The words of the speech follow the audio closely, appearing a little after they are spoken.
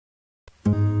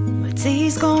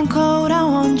tea's gone cold,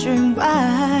 I'm wondering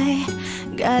why.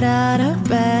 Got out of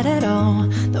bed at all.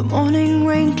 The morning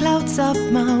rain clouds up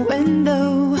my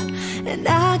window, and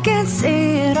I can't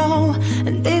see it all.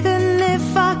 And even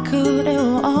if I could, it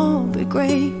will all be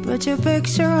great. But your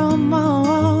picture on my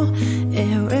wall,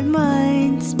 it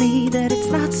reminds me that it's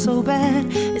not so bad.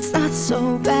 It's not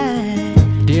so bad.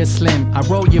 Dear Slim, I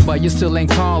wrote you but you still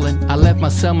ain't calling. I left my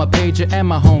cell, my pager and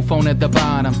my home phone at the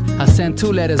bottom. I sent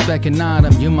 2 letters back in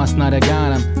autumn, you must not have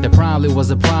got them. There probably was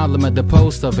a problem at the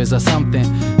post office or something.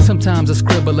 Sometimes I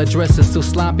scribble addresses too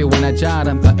sloppy when I jot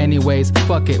them. But anyways,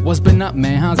 fuck it, what's been up,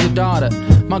 man? How's your daughter?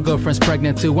 My girlfriend's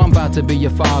pregnant too, I'm about to be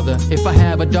your father. If I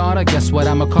have a daughter, guess what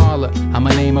I'ma call her?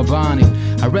 I'ma name her Bonnie.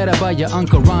 I read about your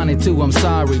Uncle Ronnie too, I'm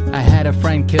sorry. I had a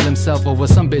friend kill himself over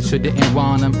some bitch who didn't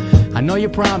want him. I know you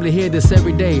probably hear this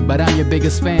every day, but I'm your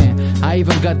biggest fan. I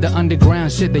even got the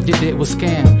underground shit that you did was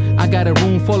scam. I got a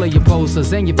room full of your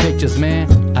posters and your pictures,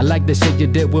 man. I like the shit you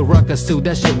did with Ruckus too,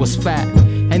 that shit was fat.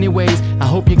 Anyways, I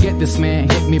hope you get this, man.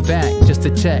 Hit me back just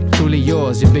to check. Truly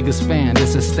yours, your biggest fan.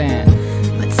 This is Stan.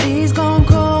 My tea's gone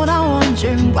cold, I'm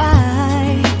wondering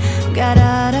why. Got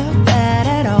out of bed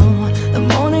at all. The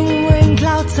morning rain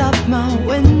clouds up my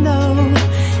window,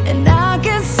 and I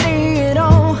can see it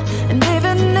all. And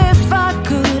even if I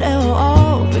could, it'll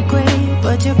all be great.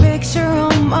 But your picture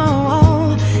on my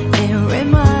wall, it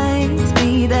reminds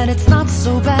me that it's not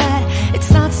so bad.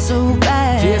 It's not so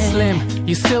bad. Dear Slim,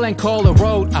 you still ain't called a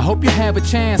road. I hope you have a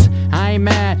chance. I ain't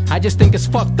mad, I just think it's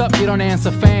fucked up you don't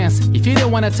answer fans. If you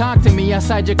didn't want to talk to me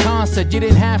outside your concert, you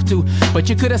didn't have to. But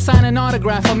you could have signed an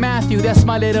autograph for Matthew. That's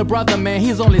my little brother, man,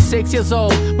 he's only 6 years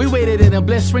old. We waited in a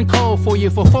blistering cold for you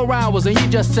for 4 hours and you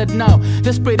just said no.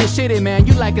 That's pretty shitty, man,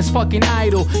 you like his fucking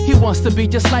idol. He wants to be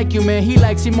just like you, man, he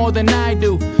likes you more than I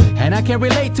do. And I can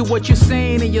relate to what you're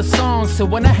saying in your songs. So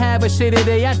when I have a shitty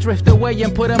day, I drift away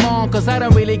and put them on. Cause I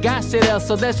don't really got shit else,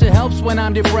 so that shit helps when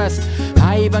I'm depressed.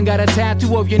 I even got a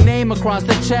tattoo of your name across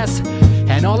the chest.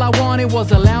 And all I wanted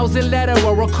was a lousy letter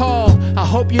or a call. I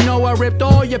hope you know I ripped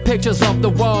all your pictures off the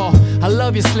wall. I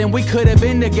love you, Slim, we could have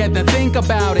been together, think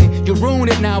about it. You ruined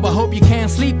it now, I hope you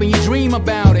can't sleep and you dream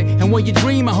about it. And when you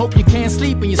dream, I hope you can't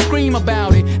sleep and you scream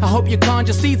about it. I hope you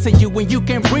conjure seats of you when you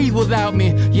can't breathe without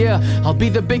me. Yeah, I'll be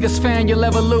the biggest fan you'll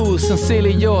ever lose.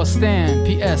 Sincerely yours, Stan.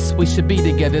 P.S. We should be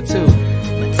together too.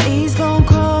 My tea's gone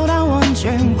cold, I'm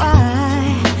wondering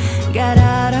why. Got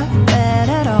out of bed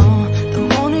at all.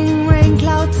 The morning rain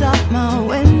clouds up my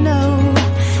window,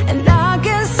 and I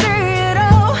can see it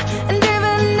all. And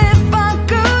even if I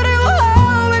could, it would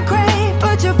all be great.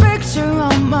 But your picture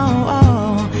on my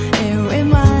wall, it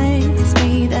reminds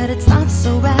me that it's not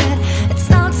so bad. It's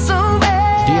not so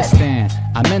bad. Dear Stan,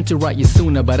 I meant to write you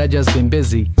sooner, but I just been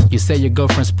busy. You say your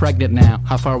girlfriend's pregnant now,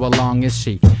 how far along is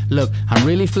she? Look, I'm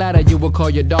really flattered you would call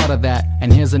your daughter that.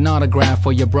 And here's an autograph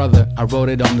for your brother, I wrote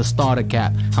it on the starter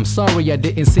cap. I'm sorry I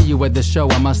didn't see you at the show,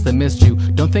 I must have missed you.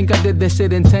 Don't think I did this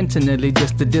shit intentionally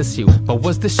just to diss you. But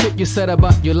what's the shit you said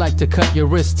about you like to cut your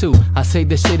wrist too? I say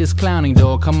this shit is clowning,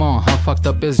 dog, come on, how fucked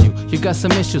up is you? You got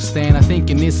some issues, Stan, I think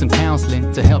you need some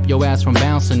counseling to help your ass from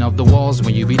bouncing off the walls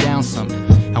when you be down some.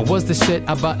 And what's the shit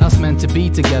about us meant to be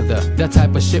together? That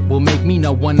type of shit will make me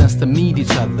not want us to meet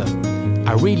each other.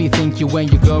 I really think you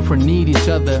and your girlfriend need each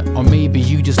other, or maybe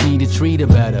you just need to treat her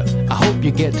better. I hope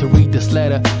you get to read this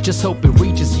letter, just hope it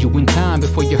reaches you in time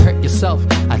before you hurt yourself.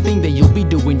 I think that you'll be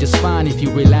doing just fine if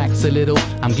you relax a little.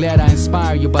 I'm glad I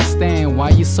inspire you by staying. Why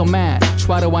you so mad?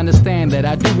 Try to understand that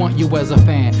I do want you as a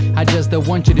fan. I just don't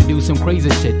want you to do some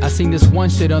crazy shit. I seen this one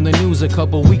shit on the news a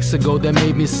couple weeks ago that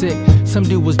made me sick. Some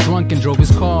dude was drunk and drove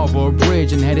his car over a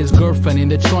bridge and had his girlfriend in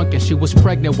the trunk, and she was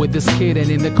pregnant with this kid. And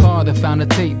in the car they found a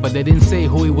tape, but they didn't say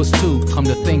who he was to. Come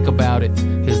to think about it,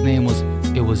 his name was,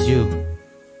 it was you.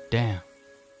 Damn.